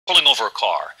pulling over a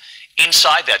car.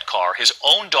 Inside that car, his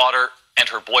own daughter and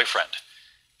her boyfriend.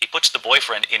 He puts the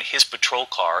boyfriend in his patrol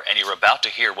car, and you're about to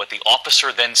hear what the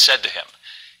officer then said to him.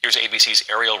 Here's ABC's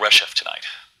Ariel Reshef tonight.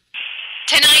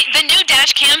 Tonight, the new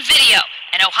dash cam video.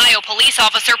 An Ohio police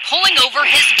officer pulling over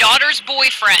his daughter's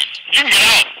boyfriend. You can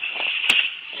get out.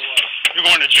 You're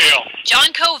going to jail.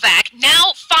 John Kovac,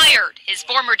 now fired. His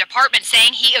former department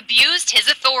saying he abused his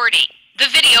authority. The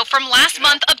video from last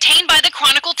month obtained by the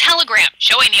Chronicle Telegram,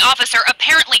 showing the officer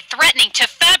apparently threatening to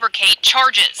fabricate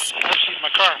charges. Have a seat in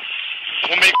my car.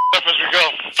 We'll make up as we go.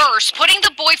 First, putting the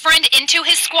boyfriend into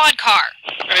his squad car.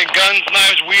 Any guns,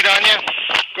 knives, weed on you?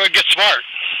 Go ahead, get smart.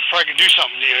 Before I can do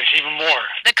something to you, even more.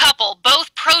 The couple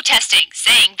both protesting,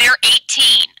 saying they're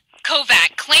 18.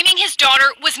 Kovac claiming his daughter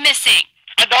was missing.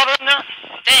 My daughter in there?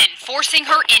 Then forcing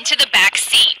her into the back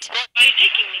seat. Why are you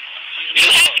taking me? You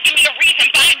have to give me a reason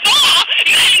by law!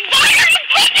 Why are you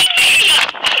pushing me?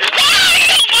 Why are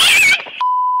you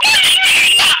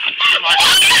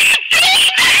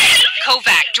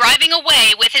Kovac driving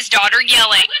away with his daughter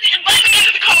yelling. Let me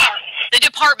into the car! The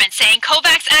department saying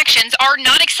Kovac's actions are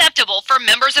not acceptable for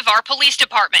members of our police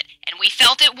department, and we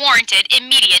felt it warranted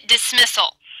immediate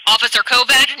dismissal. Officer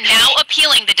Kovac now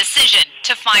appealing the decision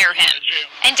to fire him.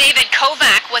 And David,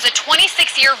 Kovac was a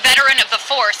 26-year veteran of the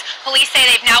force. Police say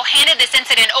they've now handed this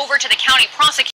incident over to the county prosecutor.